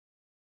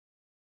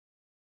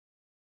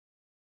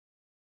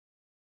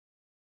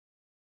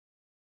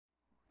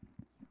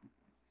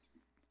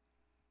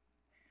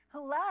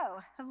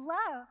Hello,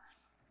 hello.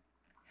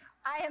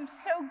 I am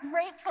so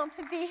grateful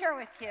to be here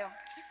with you.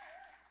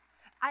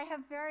 I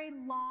have very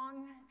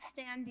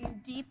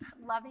long-standing, deep,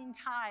 loving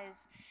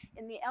ties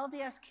in the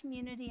LDS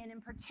community and in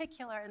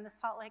particular in the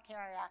Salt Lake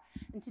area.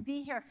 And to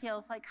be here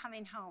feels like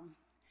coming home.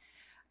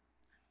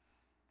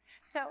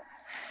 So,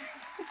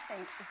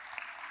 thank you.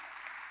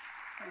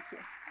 Thank you.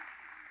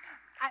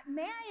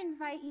 May I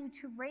invite you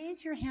to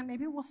raise your hand?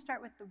 Maybe we'll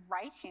start with the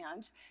right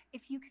hand.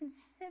 If you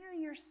consider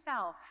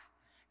yourself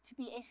to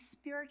be a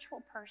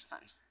spiritual person.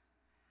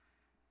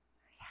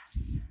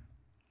 Yes.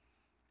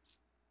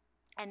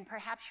 And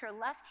perhaps your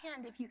left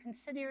hand if you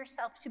consider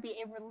yourself to be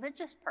a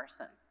religious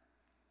person.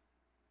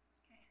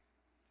 Okay.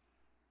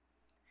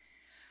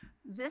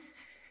 This,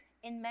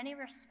 in many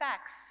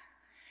respects,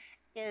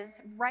 is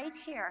right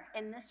here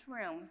in this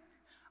room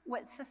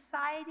what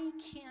society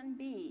can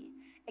be.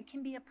 It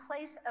can be a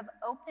place of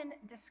open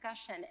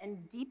discussion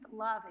and deep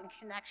love and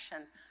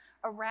connection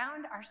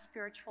around our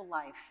spiritual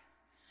life.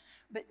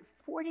 But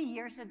 40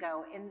 years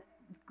ago, in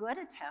good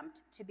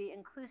attempt to be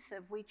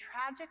inclusive, we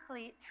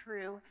tragically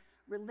threw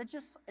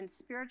religious and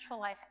spiritual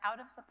life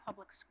out of the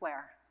public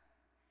square.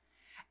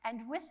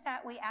 And with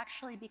that, we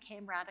actually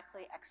became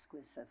radically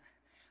exclusive.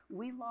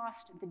 We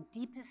lost the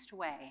deepest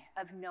way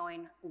of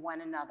knowing one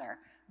another,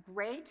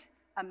 great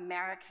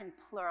American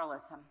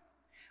pluralism,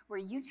 where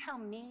you tell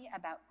me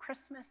about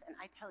Christmas and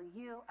I tell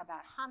you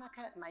about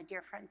Hanukkah, and my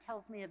dear friend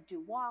tells me of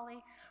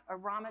Diwali or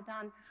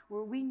Ramadan,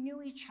 where we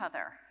knew each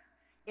other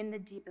in the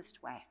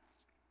deepest way.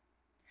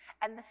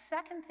 And the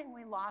second thing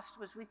we lost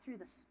was we threw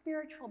the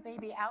spiritual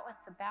baby out with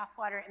the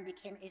bathwater and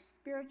became a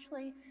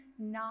spiritually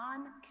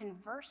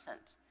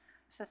non-conversant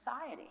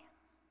society.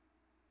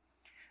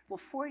 Well,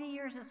 40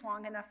 years is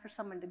long enough for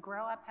someone to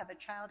grow up, have a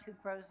child who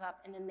grows up,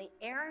 and in the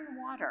air and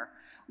water,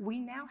 we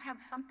now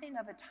have something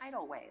of a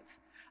tidal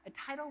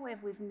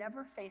wave we've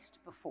never faced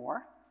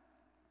before.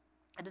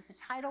 It is a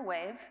tidal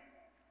wave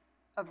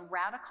of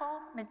radical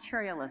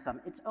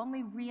materialism. It's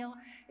only real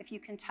if you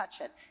can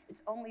touch it.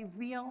 It's only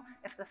real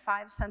if the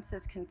five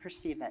senses can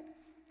perceive it.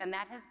 And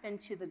that has been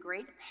to the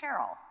great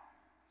peril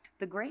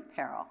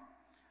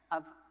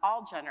of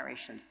all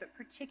generations, but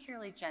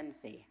particularly Gen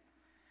Z.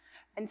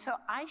 And so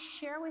I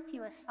share with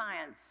you a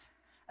science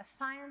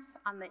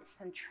on the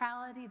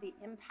centrality, the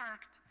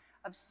impact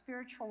of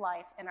spiritual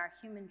life in our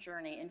human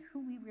journey and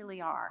who we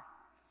really are,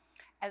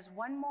 as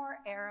one more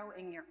arrow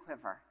in your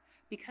quiver.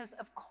 Because,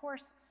 of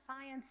course,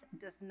 science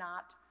does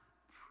not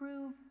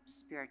prove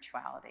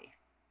spirituality.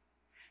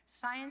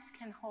 Science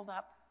can hold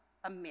up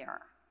a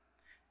mirror.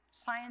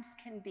 Science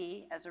can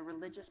be, as a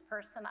religious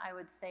person, I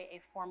would say,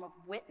 a form of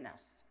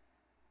witness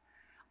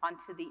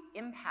onto the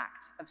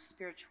impact of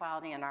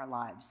spirituality in our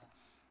lives.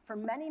 For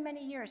many,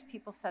 many years,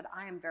 people said,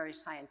 I am very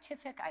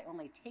scientific. I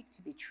only take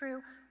to be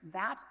true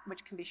that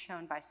which can be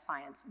shown by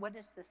science. What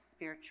is this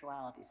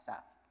spirituality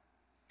stuff?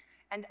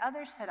 And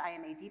others said, I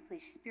am a deeply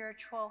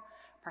spiritual,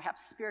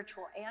 perhaps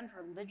spiritual and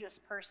religious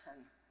person.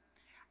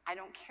 I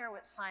don't care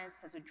what science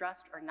has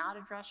addressed or not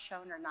addressed,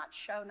 shown or not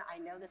shown. I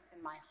know this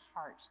in my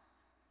heart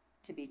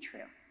to be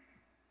true.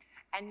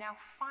 And now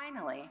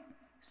finally,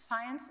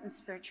 science and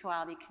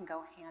spirituality can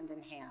go hand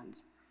in hand.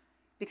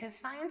 Because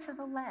science is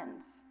a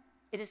lens.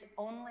 It is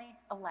only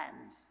a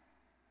lens.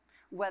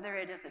 Whether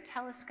it is a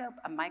telescope,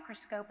 a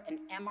microscope, an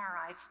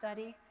MRI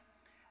study,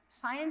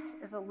 science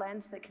is a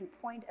lens that can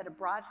point at a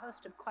broad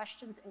host of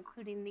questions,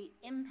 including the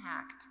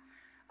impact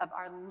of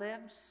our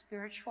lived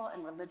spiritual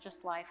and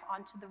religious life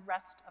onto the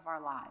rest of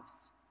our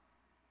lives.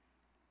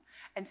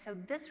 And so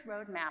this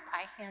roadmap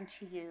I hand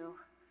to you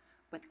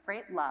with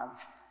great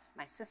love,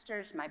 my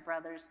sisters, my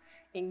brothers,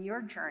 in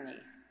your journey,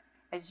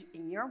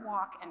 in your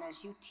walk, and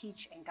as you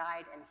teach and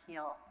guide and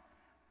heal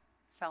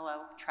fellow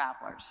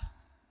travelers.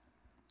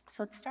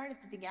 So let's start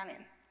at the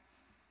beginning.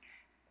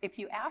 If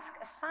you ask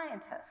a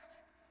scientist,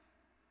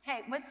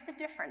 hey, what's the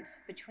difference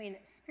between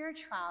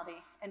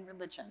spirituality and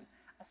religion?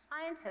 A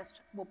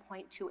scientist will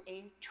point to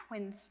a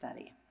twin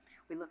study.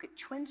 We look at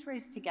twins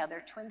raised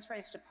together, twins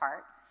raised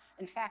apart,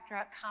 and factor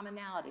out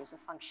commonality as a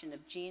function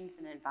of genes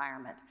and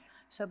environment.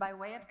 So by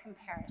way of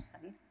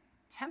comparison,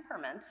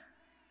 temperament,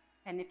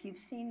 and if you've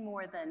seen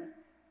more than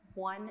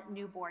one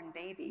newborn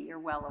baby, you're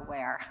well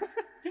aware.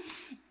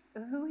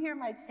 Who here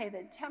might say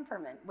that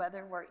temperament,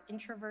 whether we're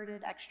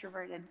introverted,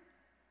 extroverted,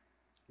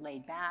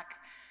 laid back,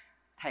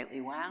 tightly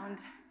wound,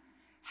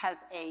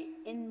 has an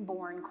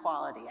inborn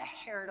quality, a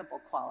heritable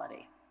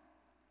quality?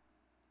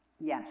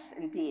 Yes,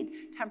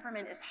 indeed.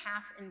 Temperament is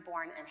half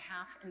inborn and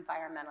half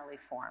environmentally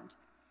formed.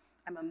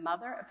 I'm a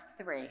mother of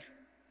 3,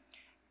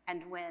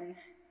 and when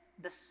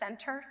the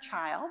center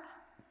child,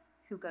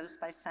 who goes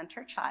by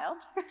center child,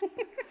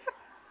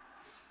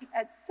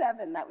 at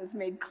 7, that was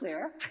made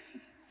clear,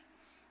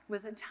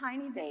 was a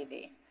tiny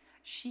baby.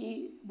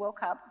 She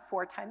woke up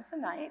 4 times a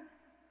night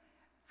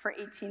for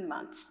 18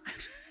 months.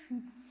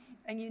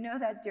 And you know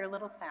that dear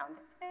little sound,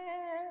 eh.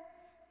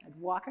 I'd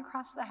walk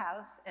across the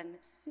house and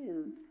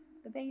soothe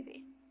the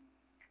baby.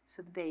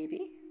 So the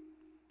baby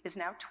is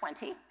now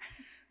 20.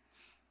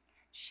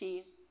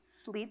 She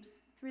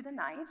sleeps through the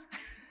night.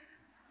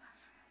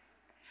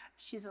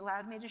 She's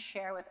allowed me to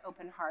share with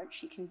open heart.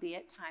 She can be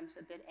at times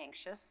a bit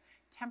anxious.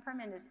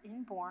 Temperament is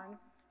inborn,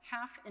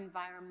 half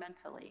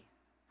environmentally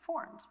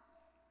formed.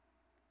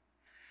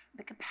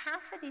 The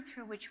capacity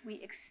through which we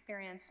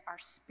experience our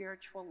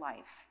spiritual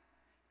life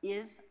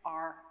is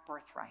our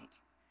birthright.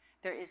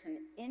 There is an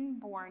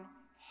inborn,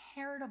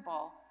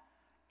 heritable,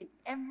 in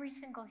every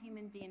single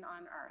human being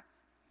on earth,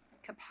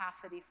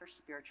 capacity for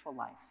spiritual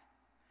life.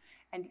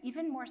 And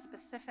even more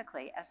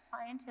specifically, as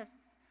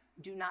scientists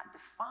do not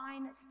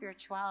define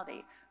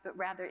spirituality, but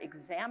rather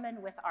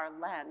examine with our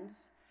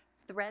lens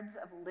threads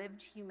of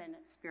lived human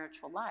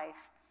spiritual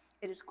life,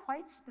 it is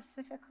quite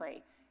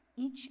specifically,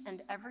 each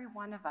and every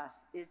one of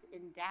us is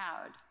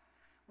endowed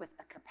with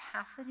a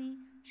capacity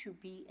to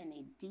be in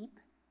a deep,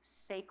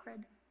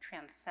 sacred,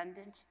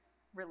 transcendent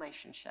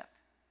relationship.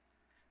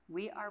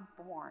 We are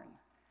born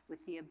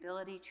with the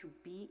ability to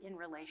be in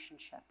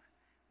relationship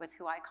with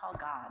who I call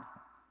God,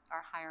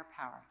 our higher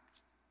power.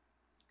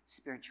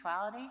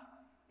 Spirituality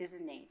is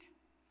innate.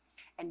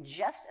 And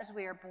just as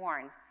we are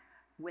born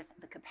with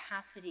the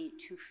capacity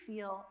to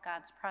feel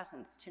God's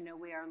presence, to know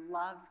we are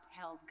loved,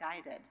 held,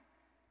 guided,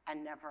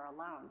 and never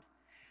alone,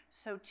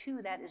 so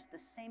too that is the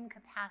same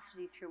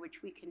capacity through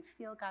which we can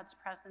feel God's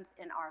presence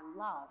in our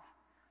love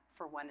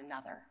for one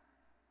another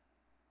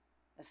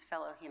as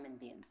fellow human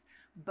beings.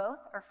 Both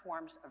are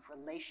forms of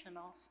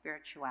relational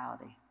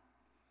spirituality.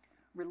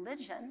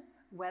 Religion,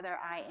 whether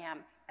I am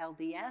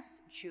LDS,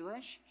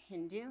 Jewish,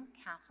 Hindu,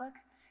 Catholic,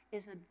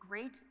 is a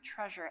great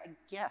treasure, a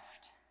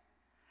gift.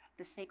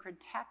 The sacred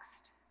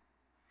text,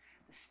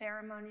 the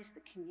ceremonies,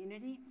 the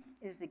community,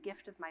 it is a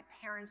gift of my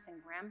parents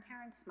and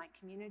grandparents, my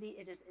community.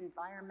 It is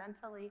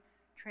environmentally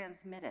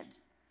transmitted.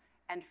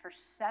 And for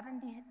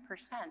 70%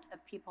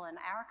 of people in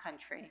our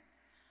country,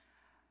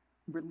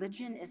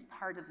 religion is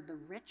part of the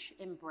rich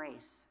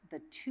embrace, the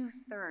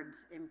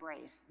 2/3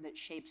 embrace that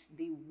shapes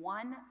the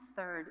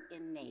 1/3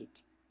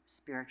 innate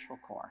spiritual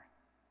core.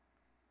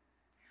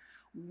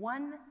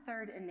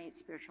 1/3 innate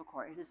spiritual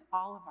core, it is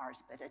all of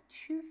ours, but a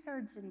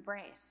 2/3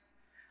 embrace,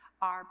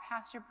 our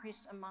pastor,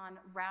 priest, imam,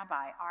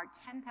 rabbi, our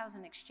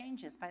 10,000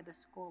 exchanges by the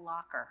school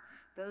locker,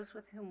 those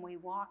with whom we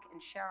walk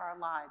and share our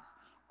lives,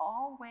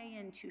 all weigh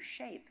in to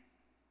shape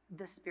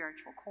the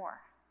spiritual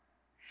core.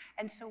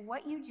 And so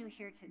what you do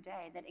here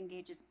today that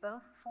engages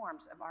both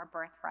forms of our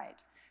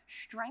birthright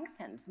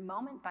strengthens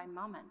moment by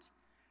moment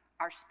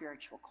our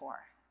spiritual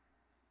core.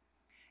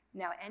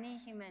 Now, any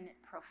human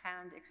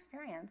profound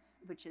experience,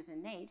 which is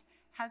innate,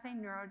 has a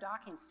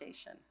neurodocking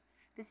station.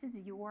 This is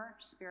your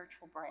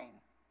spiritual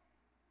brain.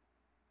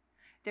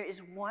 There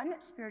is one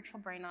spiritual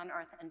brain on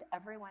earth, and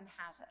everyone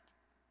has it.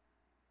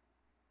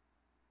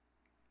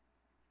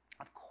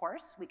 Of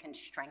course, we can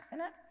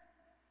strengthen it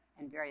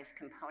in various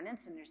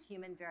components, and there's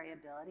human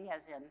variability,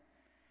 as in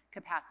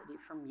capacity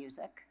for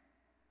music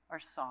or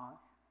song.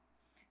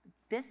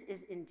 This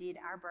is indeed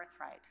our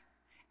birthright.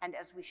 And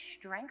as we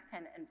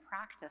strengthen and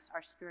practice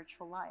our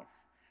spiritual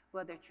life,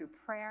 whether through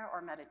prayer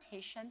or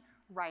meditation,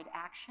 right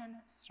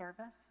action,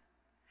 service,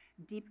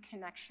 deep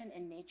connection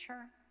in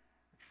nature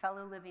with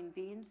fellow living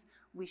beings,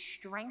 we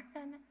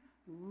strengthen,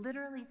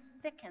 literally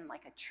thicken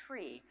like a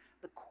tree,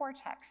 the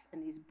cortex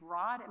in these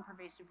broad and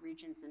pervasive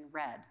regions in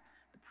red,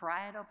 the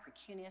parietal,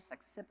 precuneus,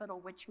 occipital,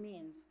 which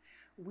means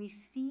we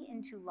see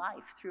into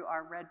life through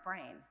our red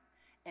brain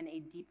in a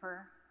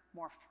deeper,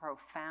 more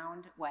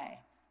profound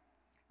way.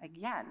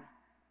 Again,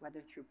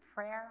 whether through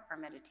prayer or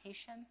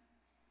meditation,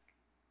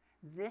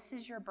 this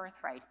is your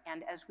birthright.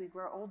 And as we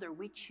grow older,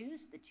 we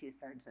choose the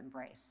 2/3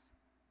 embrace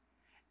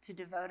to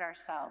devote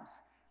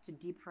ourselves to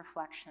deep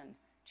reflection,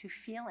 to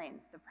feeling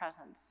the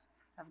presence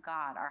of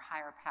God, our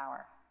higher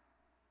power.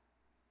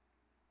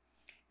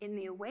 In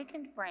the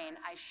Awakened Brain,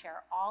 I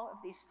share all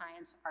of these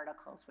science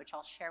articles, which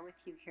I'll share with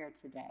you here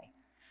today.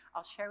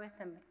 I'll share with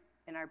them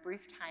in our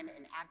brief time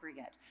in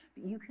aggregate,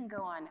 but you can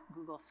go on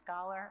Google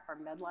Scholar or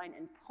Medline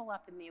and pull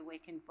up in the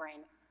Awakened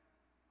Brain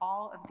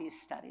all of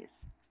these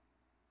studies.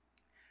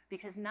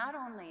 Because not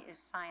only is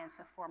science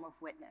a form of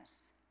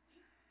witness,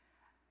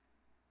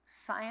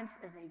 science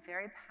is a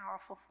very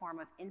powerful form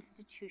of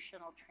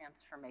institutional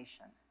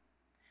transformation.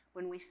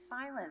 When we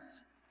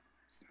silenced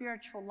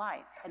spiritual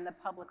life in the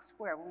public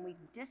square, when we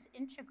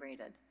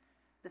disintegrated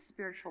the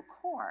spiritual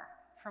core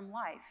from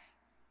life,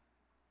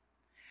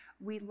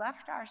 we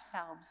left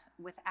ourselves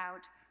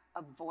without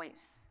a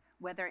voice,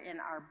 whether in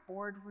our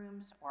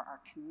boardrooms or our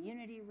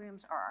community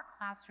rooms or our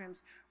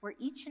classrooms, where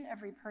each and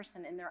every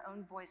person in their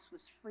own voice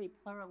was free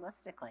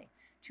pluralistically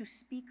to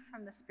speak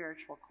from the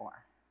spiritual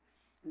core.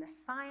 And the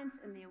science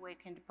in the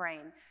Awakened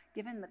Brain,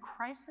 given the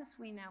crisis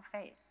we now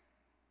face,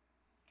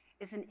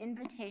 is an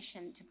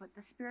invitation to put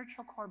the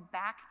spiritual core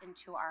back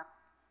into our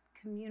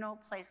communal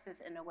places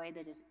in a way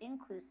that is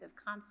inclusive,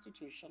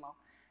 constitutional.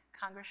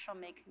 Congress shall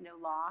make no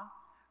law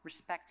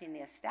respecting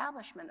the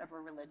establishment of a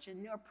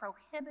religion, nor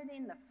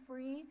prohibiting the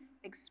free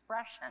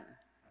expression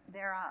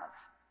thereof.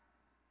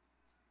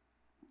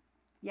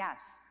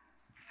 Yes.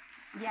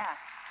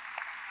 Yes.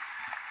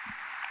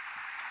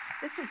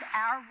 This is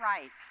our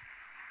right.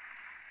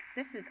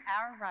 This is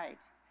our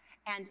right.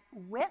 And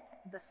with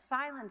the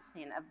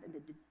silencing of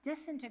the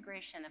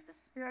disintegration of the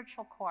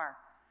spiritual core,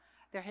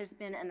 there has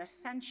been an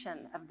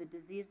ascension of the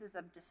diseases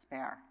of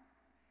despair.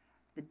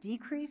 The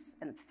decrease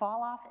and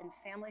fall off in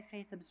family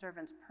faith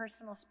observance,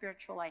 personal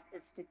spiritual life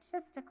is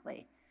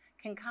statistically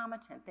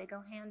concomitant. They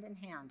go hand in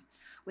hand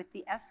with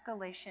the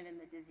escalation in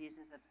the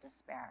diseases of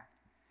despair.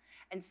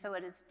 And so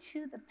it is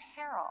to the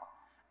peril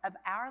of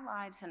our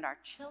lives and our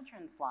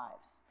children's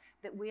lives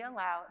that we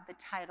allow the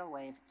tidal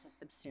wave to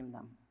subsume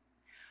them.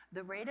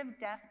 The rate of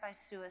death by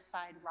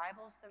suicide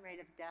rivals the rate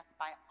of death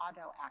by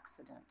auto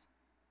accident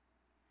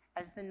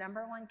as the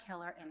 #1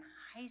 killer in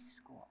high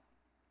school.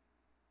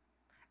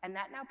 And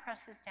that now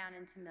presses down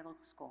into middle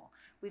school.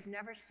 We've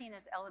never seen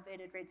as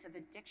elevated rates of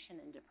addiction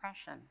and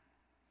depression.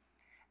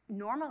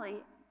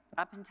 Normally,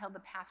 up until the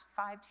past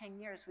 5-10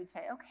 years, we'd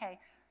say, okay,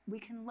 we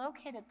can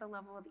locate at the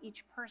level of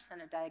each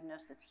person a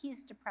diagnosis.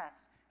 He's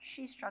depressed,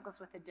 she struggles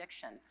with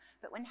addiction.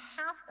 But when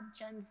half of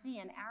Gen Z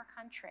in our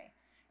country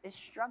is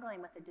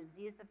struggling with a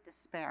disease of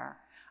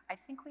despair, I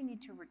think we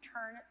need to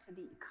return to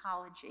the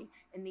ecology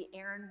in the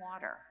air and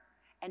water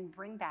and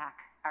bring back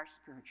our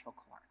spiritual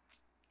core.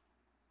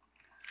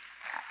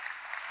 Yes,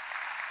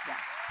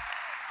 yes,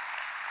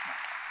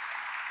 yes.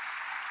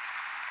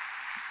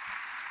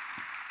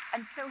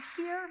 And so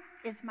here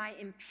is my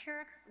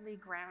empirically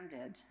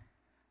grounded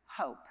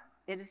hope.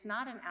 It is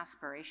not an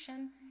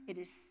aspiration. It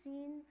is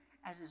seen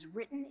as is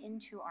written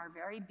into our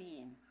very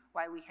being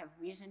why we have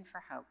reason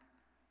for hope.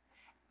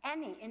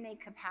 Any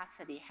innate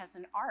capacity has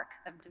an arc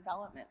of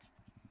development.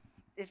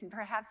 If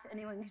perhaps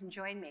anyone can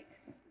join me.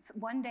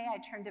 One day I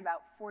turned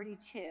about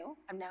 42.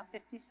 I'm now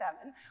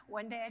 57.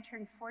 One day I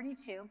turned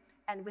 42,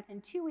 and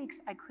within 2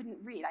 weeks I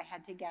couldn't read. I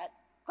had to get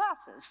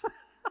glasses.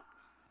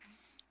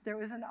 There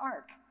was an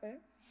arc.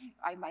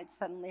 I might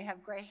suddenly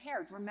have gray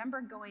hair.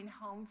 Remember going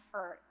home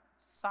for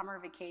summer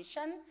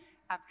vacation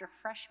after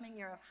freshman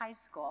year of high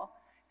school,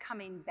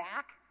 coming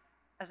back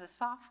as a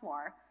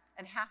sophomore,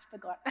 and half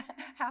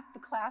the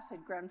class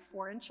had grown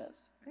 4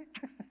 inches.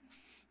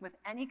 With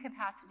any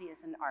capacity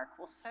as an arc,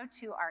 well, so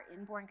too our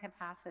inborn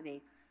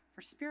capacity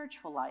for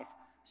spiritual life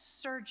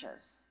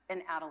surges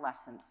in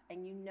adolescence,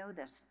 and you know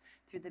this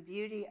through the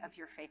beauty of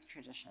your faith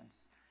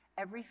traditions.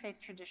 Every faith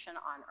tradition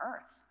on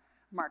earth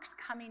marks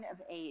coming of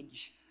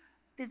age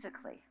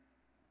physically,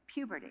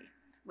 puberty,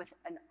 with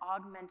an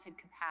augmented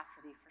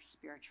capacity for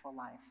spiritual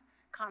life.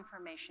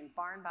 Confirmation,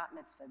 barn bat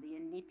mitzvah, the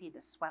inipi,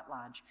 the sweat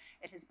lodge.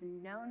 It has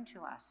been known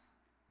to us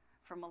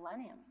for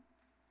millennium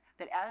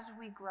that as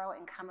we grow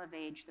and come of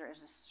age, there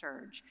is a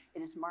surge.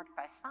 It is marked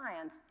by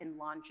science in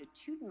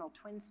longitudinal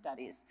twin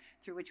studies,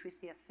 through which we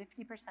see a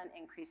 50%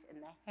 increase in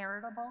the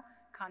heritable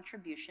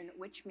contribution,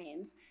 which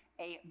means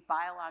a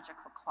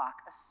biological clock,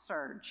 a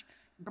surge.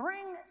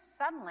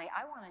 Suddenly,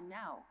 I want to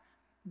know,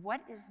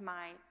 what is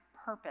my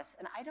purpose?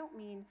 And I don't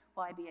mean,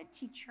 will I be a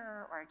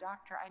teacher or a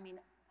doctor? I mean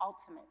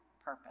ultimate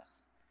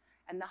purpose.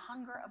 And the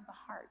hunger of the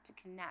heart to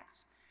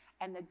connect,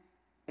 and the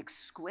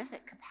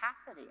exquisite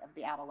capacity of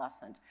the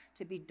adolescent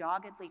to be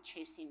doggedly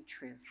chasing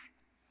truth.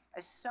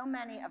 As so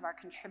many of our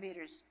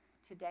contributors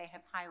today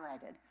have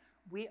highlighted,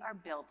 we are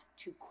built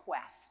to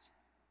quest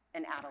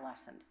in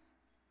adolescence.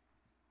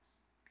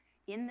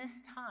 In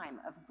this time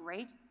of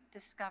great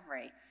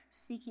discovery,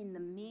 seeking the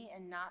me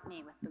and not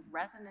me with the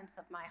resonance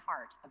of my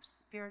heart of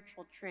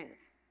spiritual truth,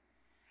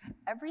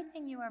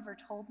 everything you ever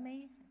told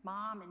me,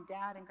 mom and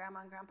dad and grandma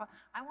and grandpa,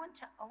 I want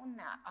to own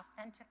that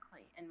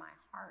authentically in my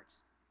heart.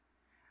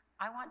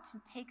 I want to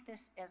take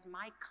this as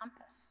my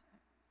compass.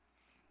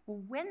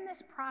 When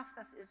this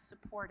process is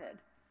supported,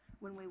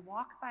 when we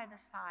walk by the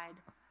side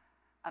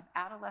of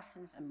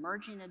adolescents,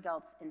 emerging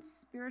adults, in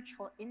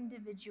spiritual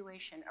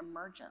individuation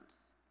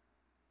emergence,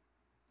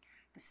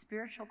 the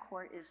spiritual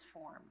core is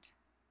formed.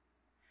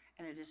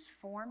 And it is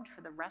formed for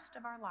the rest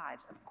of our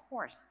lives. Of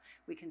course,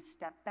 we can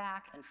step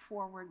back and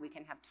forward. We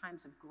can have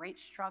times of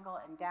great struggle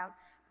and doubt.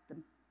 The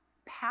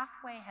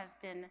pathway has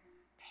been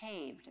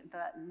paved.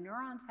 The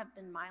neurons have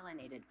been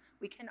myelinated.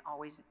 We can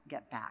always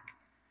get back.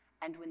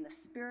 And when the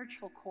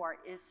spiritual core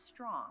is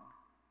strong,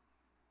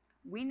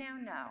 we now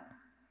know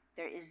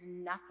there is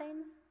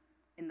nothing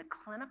in the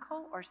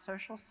clinical or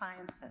social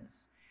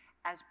sciences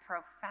as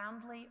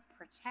profoundly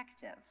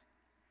protective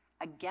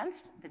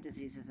against the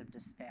diseases of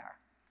despair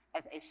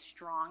as a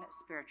strong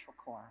spiritual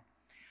core.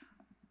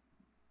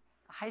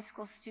 A high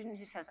school student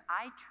who says,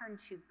 I turn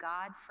to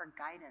God for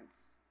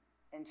guidance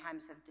in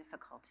times of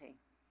difficulty.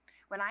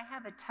 When I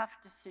have a tough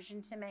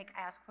decision to make,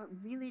 I ask, what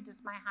really does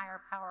my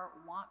higher power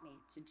want me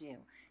to do?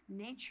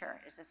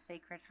 Nature is a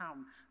sacred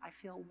home. I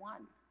feel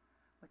one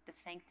with the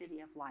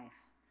sanctity of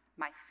life.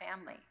 My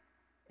family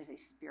is a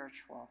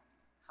spiritual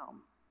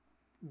home.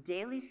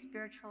 Daily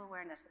spiritual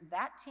awareness,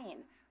 that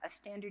teen, a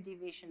standard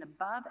deviation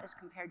above as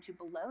compared to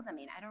below the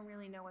mean, I don't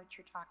really know what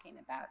you're talking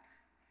about,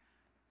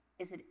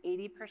 is at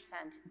 80%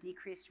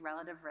 decreased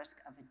relative risk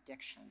of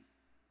addiction.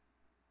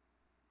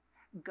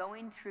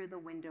 Going through the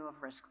window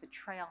of risk, the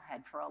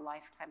trailhead for a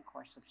lifetime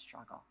course of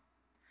struggle.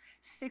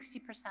 60%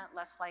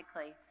 less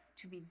likely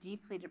to be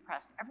deeply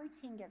depressed. Every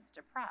teen gets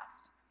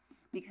depressed,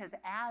 Because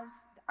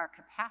as our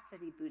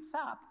capacity boots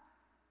up,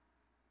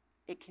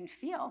 it can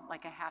feel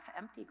like a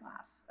half-empty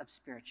glass of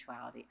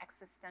spirituality,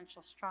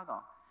 existential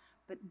struggle.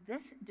 But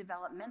this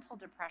developmental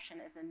depression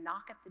is a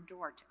knock at the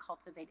door to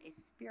cultivate a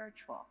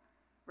spiritual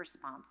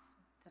response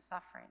to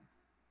suffering.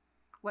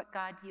 What,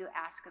 God, do you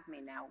ask of me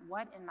now?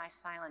 What in my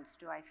silence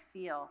do I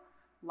feel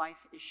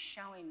life is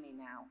showing me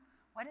now?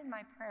 What in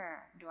my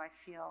prayer do I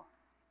feel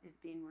is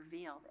being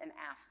revealed and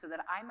asked so that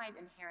I might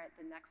inherit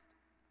the next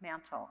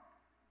mantle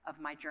of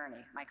my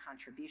journey, my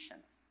contribution?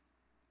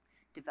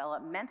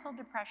 Developmental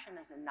depression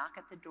is a knock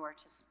at the door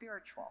to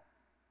spiritual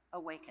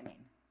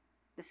awakening.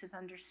 This is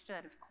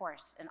understood, of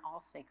course, in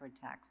all sacred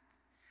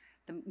texts.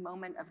 The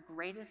moment of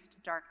greatest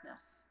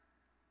darkness,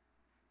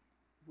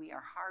 we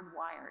are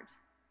hardwired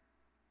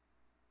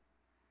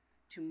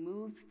to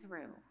move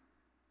through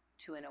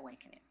to an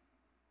awakening.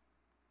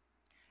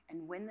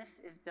 And when this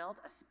is built,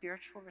 a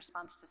spiritual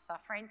response to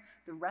suffering,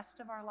 the rest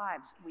of our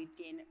lives, we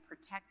gain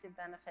protective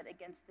benefit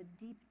against the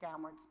deep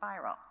downward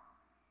spiral.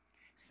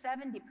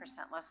 70%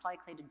 less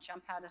likely to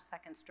jump out a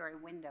second-story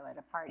window at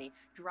a party,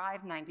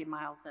 drive 90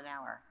 miles an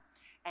hour.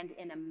 And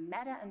in a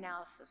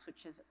meta-analysis,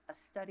 which is a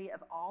study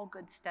of all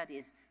good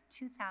studies,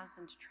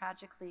 2,000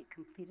 tragically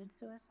completed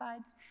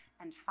suicides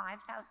and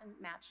 5,000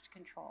 matched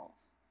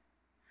controls,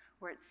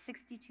 we're at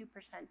 62%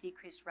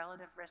 decreased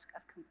relative risk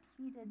of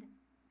completed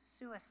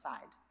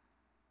suicide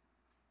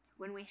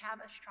when we have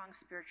a strong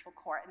spiritual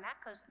core. And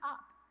that goes up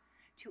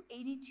to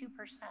 82%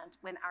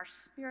 when our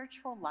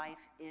spiritual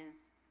life is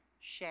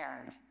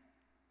shared.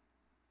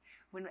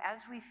 When, as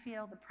we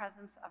feel the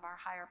presence of our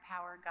higher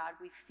power, God,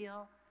 we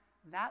feel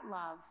that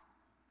love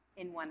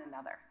in one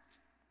another,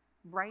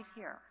 right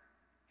here.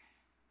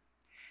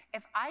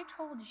 If I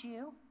told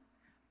you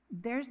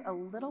there's a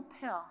little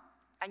pill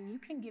and you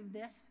can give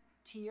this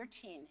to your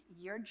teen,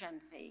 your Gen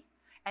Z,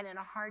 and in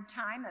a hard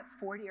time at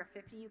 40 or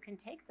 50, you can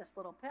take this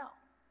little pill,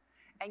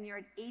 and you're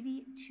at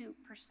 82%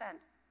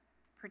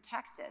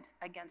 protected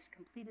against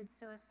completed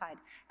suicide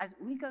as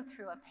we go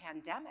through a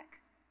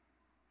pandemic.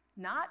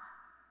 Not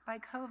by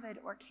COVID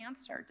or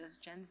cancer does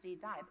Gen Z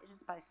die, it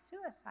is by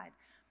suicide.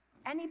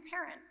 Any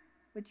parent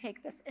would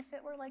take this if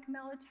it were like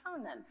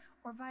melatonin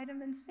or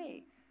vitamin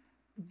C.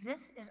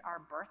 This is our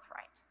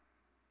birthright.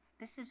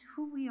 This is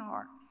who we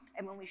are.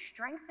 And when we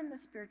strengthen the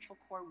spiritual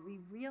core, we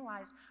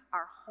realize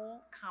our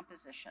whole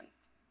composition.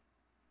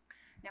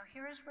 Now,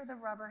 here is where the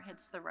rubber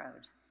hits the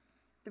road.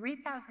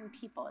 3,000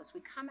 people, as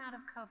we come out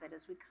of COVID,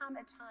 as we come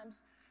at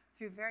times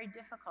through very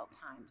difficult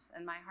times,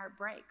 and my heart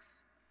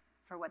breaks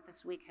for what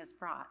this week has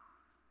brought.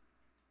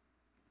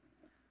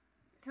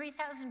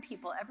 3,000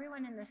 people,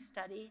 everyone in this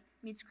study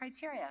meets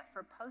criteria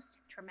for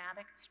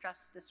post-traumatic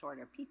stress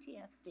disorder,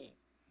 PTSD.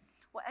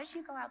 Well, as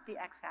you go out the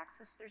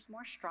x-axis, there's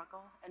more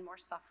struggle and more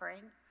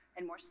suffering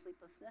and more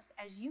sleeplessness.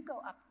 As you go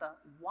up the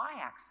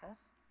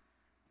y-axis,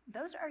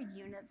 those are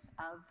units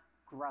of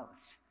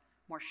growth.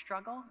 More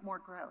struggle, more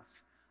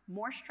growth.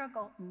 More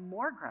struggle,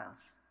 more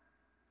growth.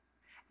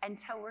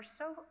 Until we're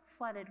so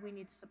flooded, we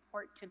need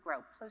support to grow.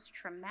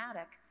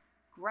 Post-traumatic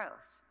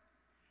growth.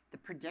 The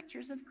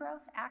predictors of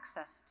growth,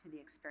 access to the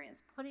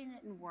experience, putting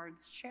it in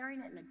words, sharing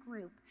it in a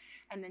group,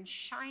 and then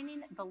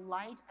shining the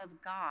light of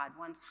God,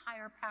 one's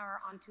higher power,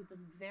 onto the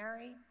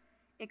very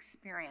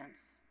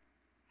experience.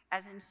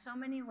 As in so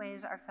many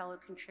ways our fellow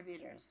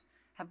contributors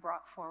have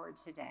brought forward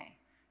today,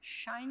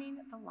 shining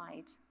the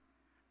light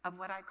of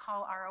what I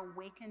call our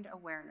awakened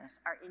awareness,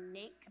 our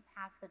innate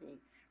capacity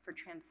for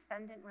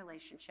transcendent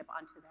relationship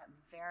onto that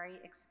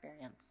very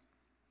experience.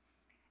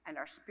 And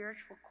our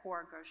spiritual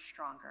core grows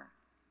stronger.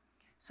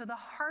 So the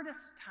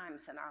hardest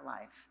times in our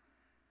life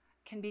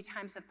can be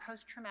times of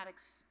post-traumatic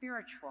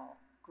spiritual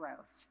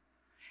growth.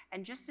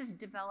 And just as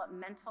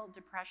developmental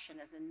depression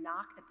is a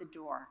knock at the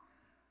door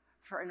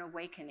for an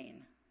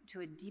awakening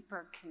to a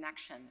deeper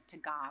connection to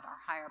God, our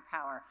higher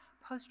power,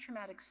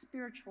 post-traumatic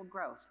spiritual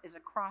growth is a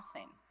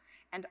crossing.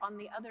 And on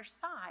the other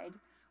side,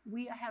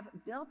 we have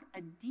built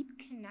a deep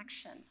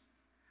connection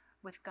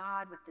with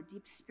God, with the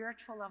deep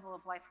spiritual level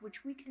of life,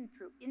 which we can,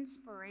 through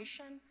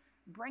inspiration,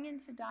 bring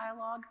into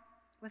dialogue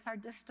with our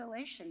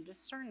distillation,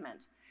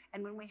 discernment.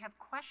 And when we have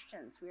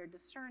questions, we are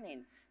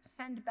discerning,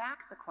 send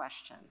back the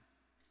question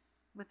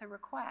with a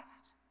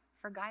request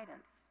for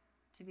guidance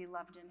to be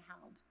loved and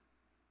held.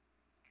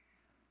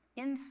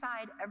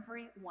 Inside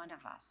every one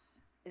of us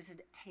is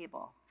a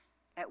table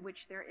at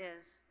which there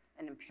is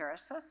an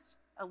empiricist,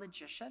 a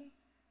logician,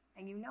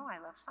 and you know I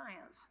love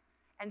science.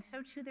 And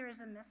so too there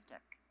is a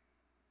mystic,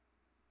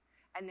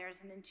 and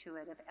there's an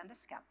intuitive and a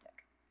skeptic.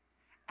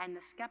 And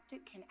the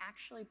skeptic can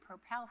actually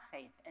propel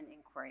faith and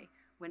inquiry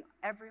when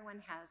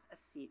everyone has a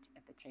seat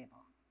at the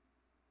table.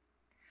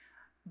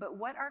 But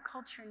what our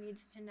culture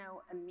needs to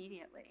know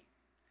immediately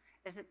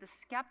is that the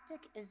skeptic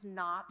is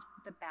not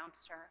the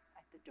bouncer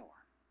at the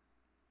door.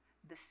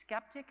 The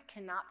skeptic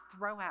cannot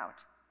throw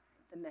out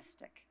the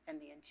mystic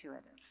and the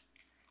intuitive.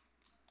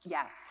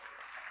 Yes,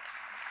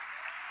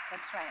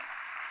 that's right.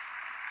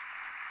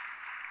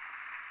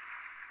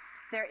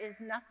 There is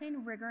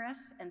nothing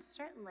rigorous and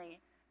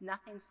certainly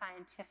nothing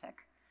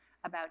scientific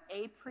about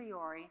a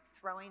priori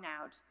throwing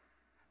out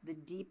the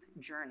deep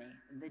journey,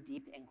 the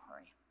deep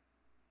inquiry.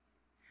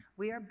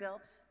 We are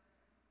built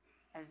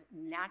as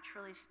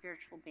naturally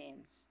spiritual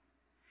beings.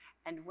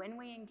 And when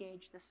we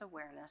engage this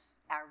awareness,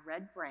 our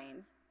red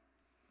brain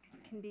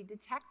can be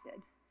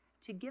detected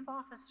to give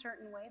off a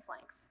certain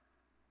wavelength.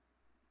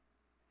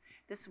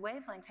 This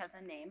wavelength has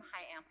a name,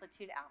 high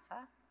amplitude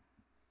alpha.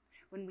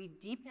 When we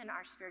deepen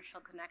our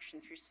spiritual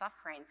connection through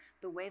suffering,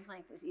 the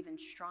wavelength is even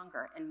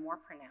stronger and more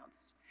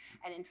pronounced.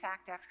 And in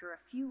fact, after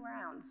a few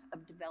rounds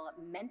of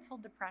developmental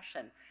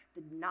depression,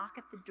 the knock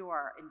at the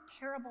door and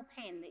terrible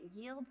pain that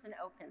yields and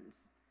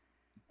opens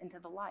into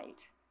the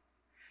light,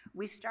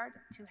 we start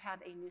to have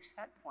a new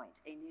set point,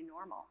 a new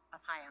normal of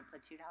high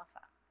amplitude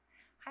alpha.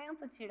 High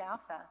amplitude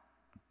alpha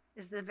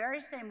is the very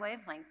same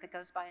wavelength that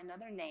goes by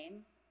another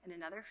name in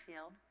another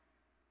field.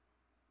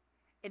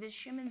 It is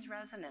Schumann's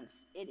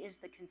resonance. It is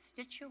the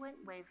constituent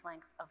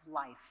wavelength of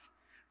life.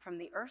 From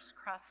the Earth's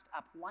crust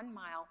up 1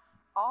 mile,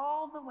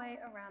 all the way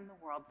around the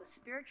world, the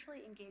spiritually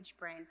engaged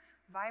brain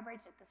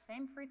vibrates at the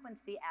same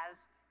frequency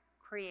as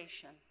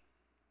creation.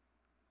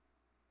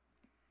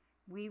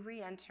 We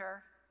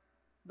re-enter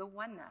the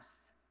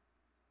oneness,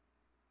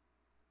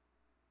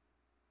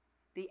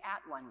 the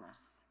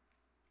at-oneness,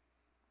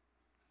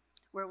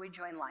 where we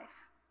join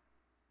life.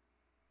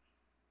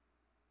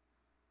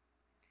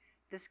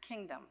 This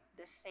kingdom,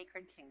 this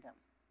sacred kingdom.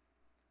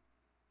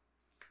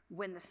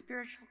 When the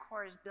spiritual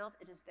core is built,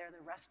 it is there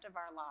the rest of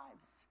our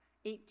lives.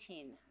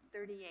 18,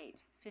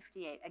 38,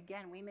 58.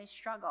 Again, we may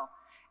struggle.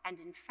 And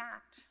in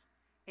fact,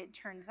 it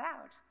turns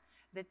out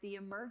that the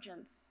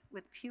emergence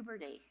with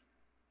puberty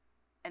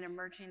and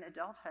emerging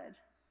adulthood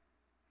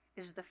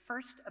is the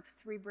first of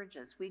 3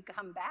 bridges. We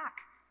come back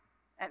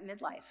at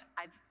midlife,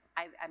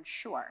 I'm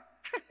sure.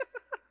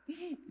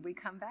 We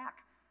come back.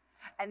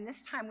 And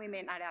this time we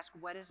may not ask,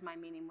 what is my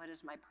meaning, what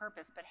is my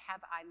purpose, but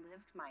have I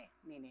lived my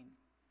meaning?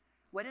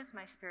 What is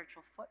my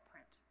spiritual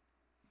footprint?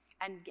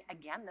 And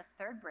again,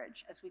 the 3rd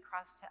bridge as we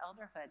cross to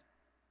elderhood.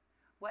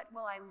 What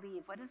will I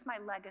leave? What is my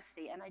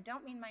legacy? And I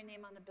don't mean my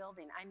name on a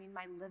building, I mean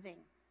my living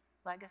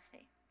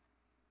legacy.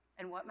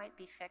 And what might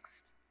be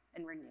fixed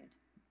and renewed.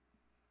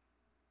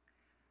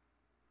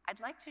 I'd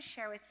like to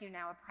share with you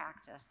now a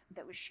practice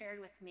that was shared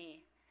with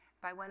me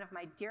by one of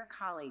my dear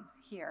colleagues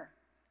here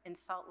in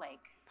Salt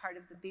Lake, part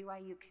of the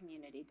BYU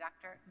community,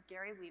 Dr.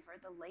 Gary Weaver,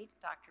 the late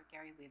Dr.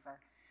 Gary Weaver,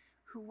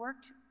 who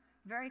worked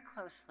very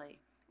closely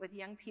with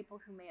young people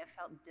who may have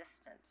felt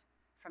distant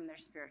from their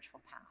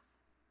spiritual path.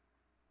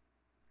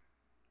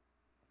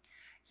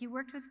 He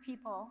worked with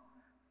people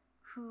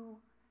who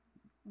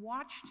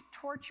watched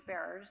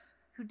torchbearers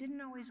who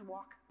didn't always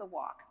walk the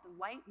walk. The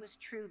light was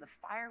true, the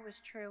fire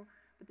was true,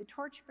 but the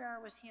torchbearer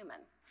was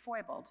human,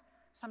 foibled,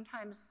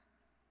 sometimes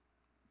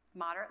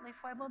moderately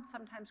foibled,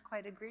 sometimes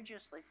quite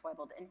egregiously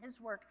foibled. And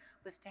his work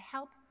was to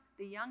help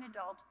the young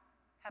adult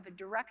have a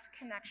direct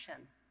connection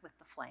with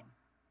the flame.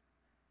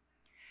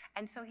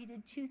 And so he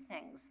did 2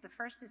 things. The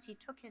first is he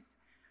took his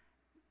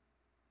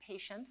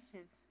patients,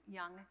 his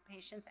young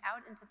patients,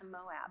 out into the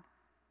Moab.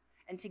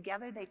 And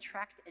together they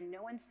trekked, and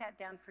no one sat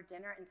down for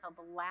dinner until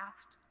the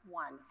last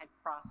one had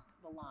crossed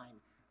the line,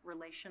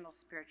 relational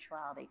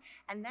spirituality.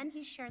 And then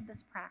he shared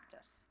this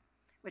practice,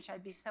 which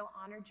I'd be so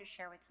honored to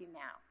share with you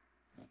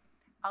now.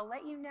 I'll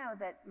let you know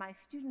that my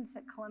students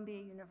at Columbia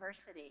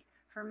University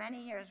for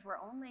many years were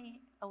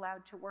only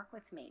allowed to work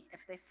with me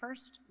if they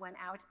first went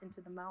out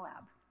into the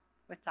Moab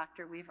with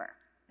Dr. Weaver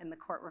and the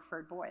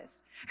court-referred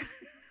boys.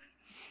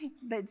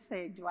 They'd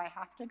say, do I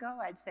have to go?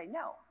 I'd say,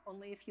 no,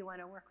 only if you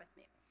want to work with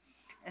me.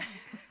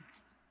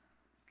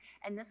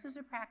 And this was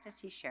a practice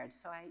he shared,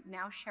 so I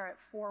now share it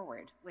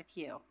forward with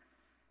you,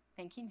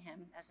 thanking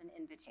him as an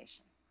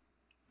invitation.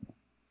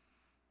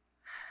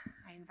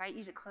 I invite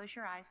you to close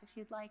your eyes if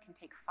you'd like and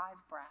take 5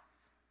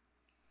 breaths.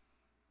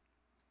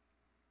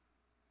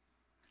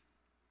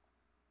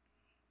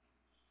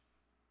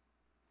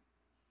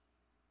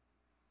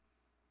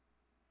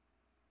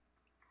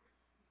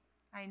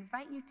 I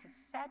invite you to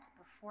set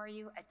before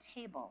you a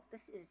table.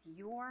 This is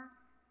your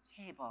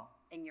table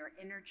in your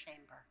inner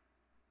chamber.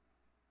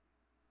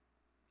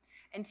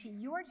 And to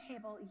your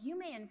table, you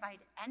may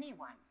invite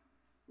anyone,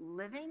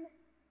 living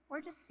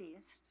or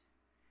deceased,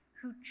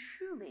 who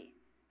truly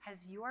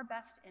has your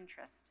best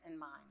interest in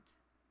mind.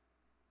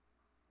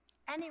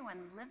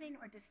 Anyone living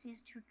or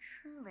deceased who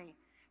truly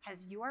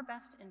has your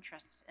best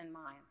interest in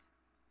mind.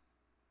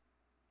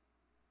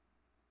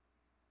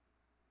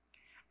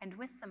 And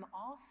with them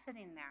all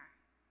sitting there,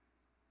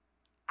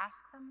 ask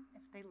them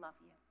if they love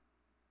you.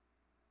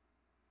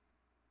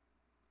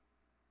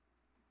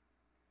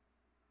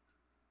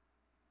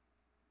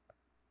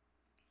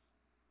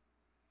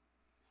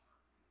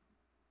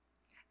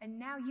 And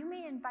now you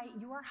may invite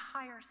your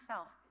higher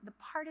self, the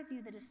part of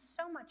you that is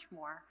so much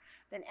more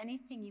than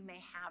anything you may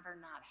have or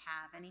not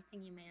have,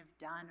 anything you may have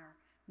done or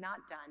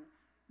not done,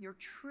 your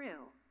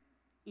true,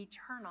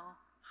 eternal,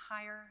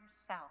 higher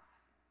self.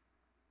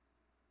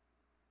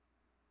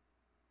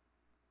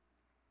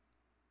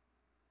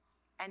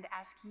 And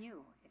ask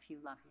you if you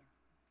love you.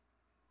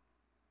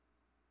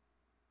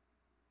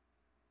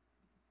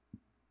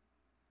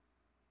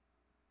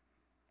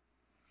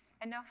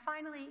 And now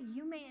finally,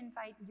 you may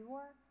invite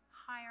your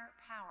higher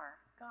power,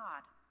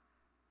 God,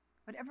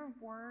 whatever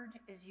word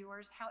is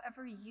yours,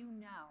 however you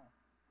know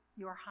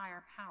your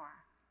higher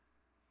power,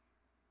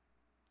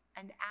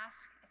 and ask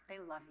if they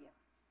love you.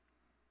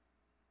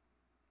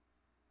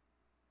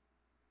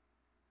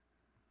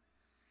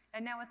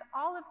 And now with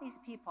all of these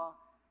people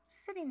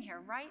sitting here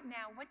right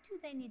now, what do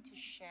they need to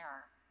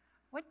share?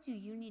 What do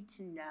you need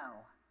to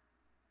know?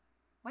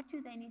 What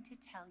do they need to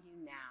tell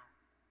you now?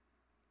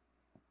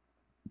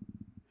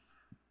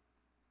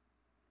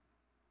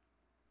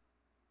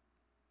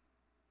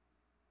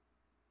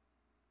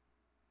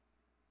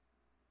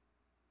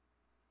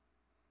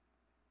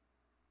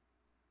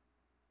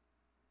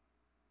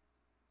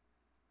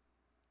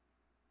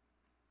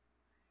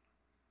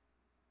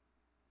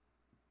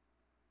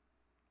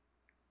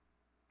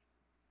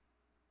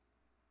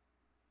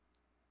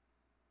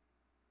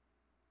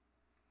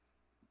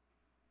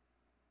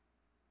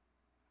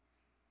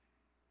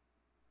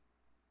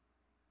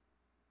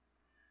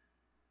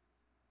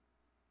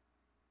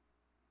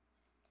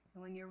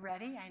 And when you're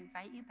ready, I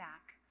invite you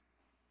back.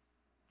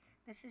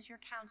 This is your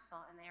counsel,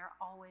 and they are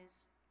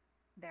always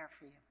there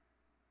for you.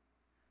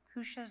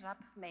 Who shows up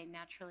may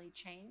naturally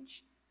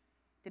change,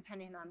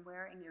 depending on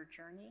where in your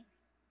journey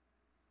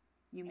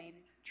you may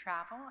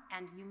travel,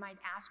 and you might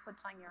ask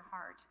what's on your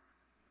heart.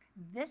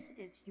 This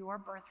is your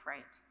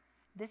birthright.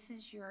 This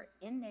is your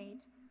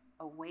innate,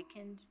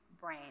 awakened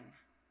brain.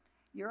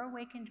 Your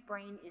awakened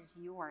brain is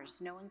yours.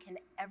 No one can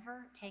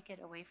ever take it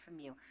away from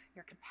you.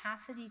 Your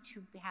capacity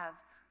to have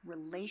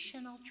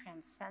relational,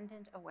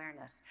 transcendent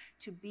awareness,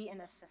 to be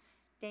in a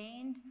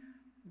sustained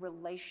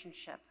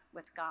relationship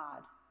with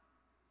God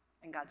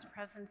and God's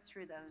presence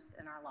through those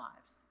in our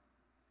lives.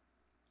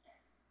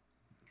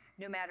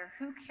 No matter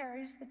who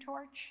carries the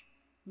torch,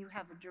 you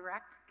have a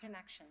direct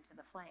connection to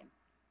the flame.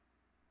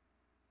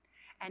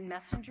 And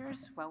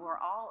messengers, well, we're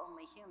all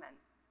only human.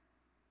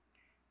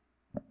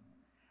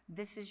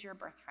 This is your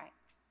birthright.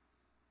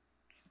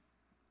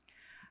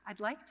 I'd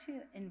like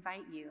to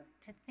invite you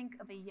to think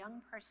of a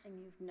young person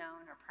you've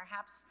known, or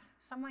perhaps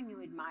someone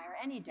you admire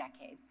any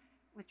decade,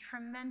 with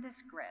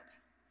tremendous grit.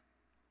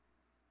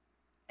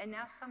 And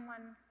now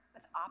someone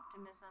with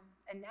optimism,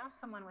 and now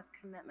someone with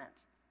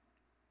commitment.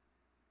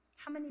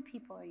 How many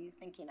people are you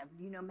thinking of?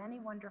 You know many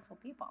wonderful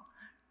people.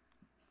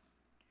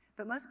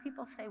 But most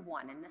people say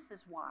one, and this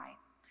is why.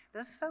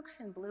 Those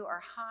folks in blue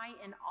are high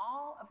in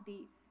all of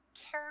the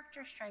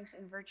character strengths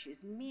and virtues,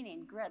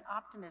 meaning, grit,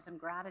 optimism,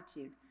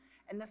 gratitude.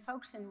 And the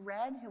folks in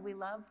red, who we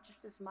love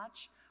just as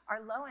much,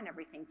 are low in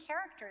everything.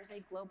 Character is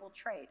a global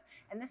trait,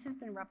 and this has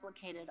been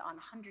replicated on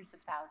hundreds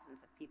of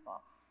thousands of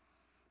people.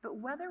 But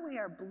whether we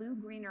are blue,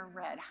 green, or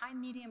red, high,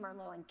 medium, or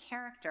low in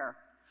character,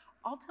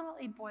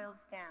 ultimately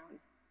boils down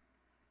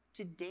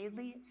to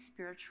daily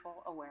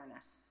spiritual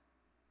awareness.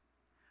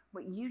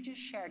 What you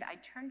just shared, I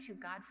turn to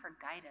God for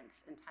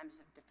guidance in times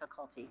of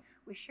difficulty.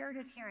 We shared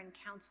it here in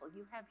counsel.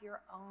 You have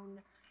your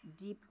own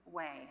deep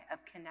way of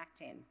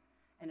connecting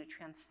in a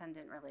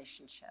transcendent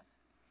relationship.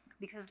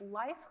 Because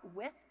life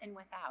with and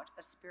without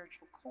a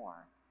spiritual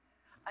core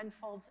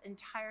unfolds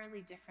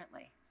entirely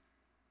differently.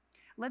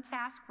 Let's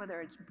ask whether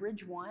it's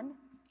bridge 1,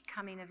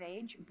 coming of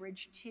age,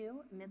 bridge 2,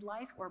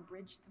 midlife, or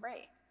bridge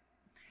 3.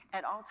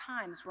 At all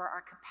times where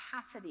our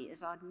capacity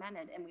is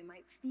augmented and we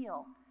might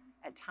feel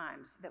at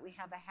times that we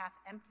have a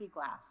half-empty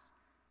glass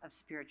of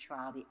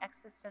spirituality,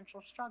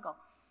 existential struggle.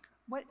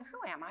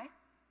 Who am I?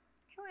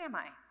 Who am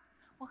I?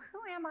 Well,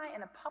 who am I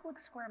in a public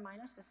square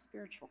minus a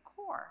spiritual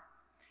core?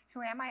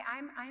 Who am I?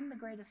 I'm the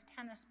greatest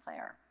tennis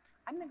player.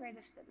 I'm the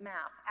greatest at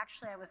math.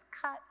 Actually, I was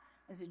cut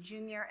as a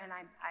junior, and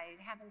I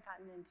haven't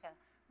gotten into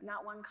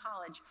not one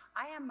college.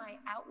 I am my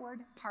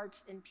outward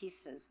parts and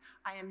pieces.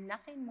 I am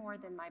nothing more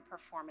than my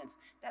performance.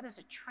 That is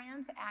a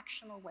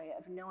transactional way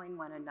of knowing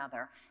one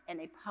another in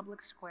a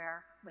public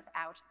square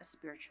without a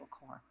spiritual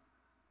core.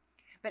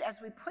 But as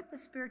we put the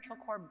spiritual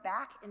core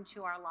back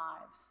into our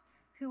lives,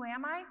 who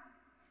am I?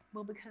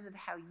 Well, because of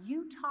how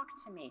you talk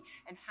to me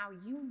and how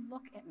you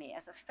look at me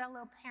as a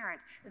fellow parent,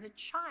 as a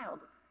child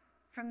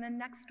from the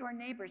next door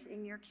neighbors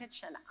in your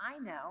kitchen, I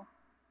know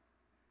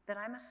that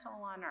I'm a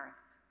soul on earth.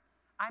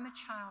 I'm a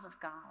child of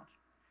God.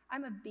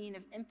 I'm a being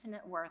of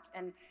infinite worth.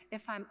 And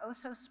if I'm oh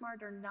so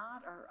smart or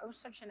not, or oh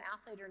such an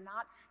athlete or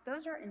not,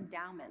 those are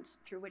endowments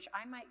through which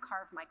I might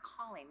carve my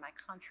calling, my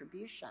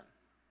contribution.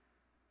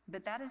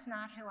 But that is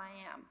not who I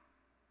am.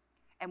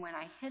 And when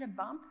I hit a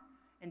bump,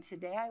 and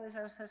today I was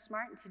oh so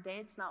smart, and today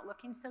it's not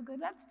looking so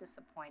good, that's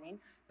disappointing,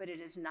 but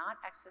it is not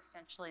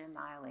existentially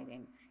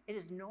annihilating. It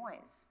is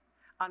noise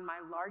on my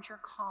larger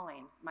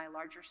calling, my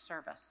larger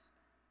service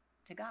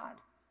to God.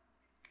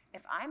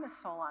 If I'm a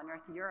soul on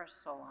earth, you're a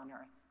soul on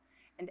earth.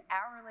 And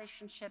our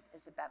relationship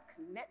is about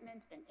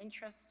commitment and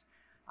interest,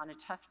 on a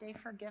tough day,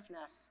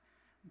 forgiveness,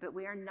 but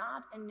we are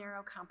not in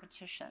narrow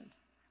competition.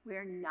 We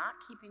are not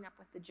keeping up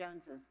with the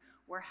Joneses.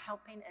 We're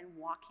helping and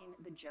walking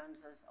the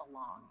Joneses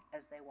along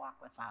as they walk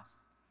with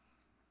us.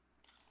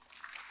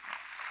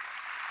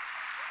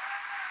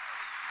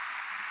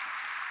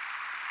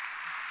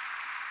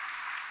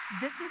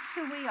 This is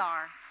who we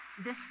are.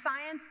 This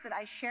science that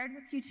I shared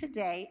with you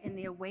today in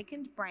the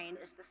Awakened Brain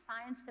is the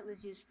science that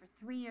was used for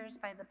 3 years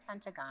by the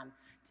Pentagon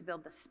to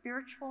build the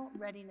Spiritual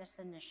Readiness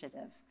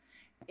Initiative.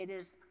 It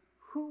is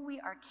who we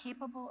are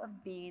capable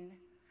of being.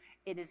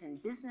 It is in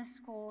business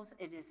schools,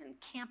 it is in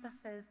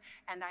campuses,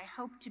 and I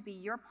hope to be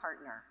your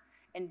partner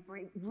in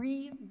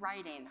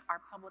rewriting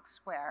our public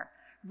square,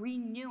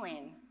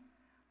 renewing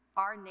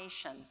our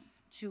nation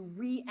to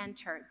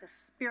re-enter the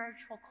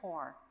spiritual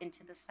core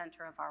into the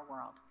center of our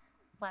world.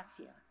 Bless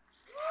you.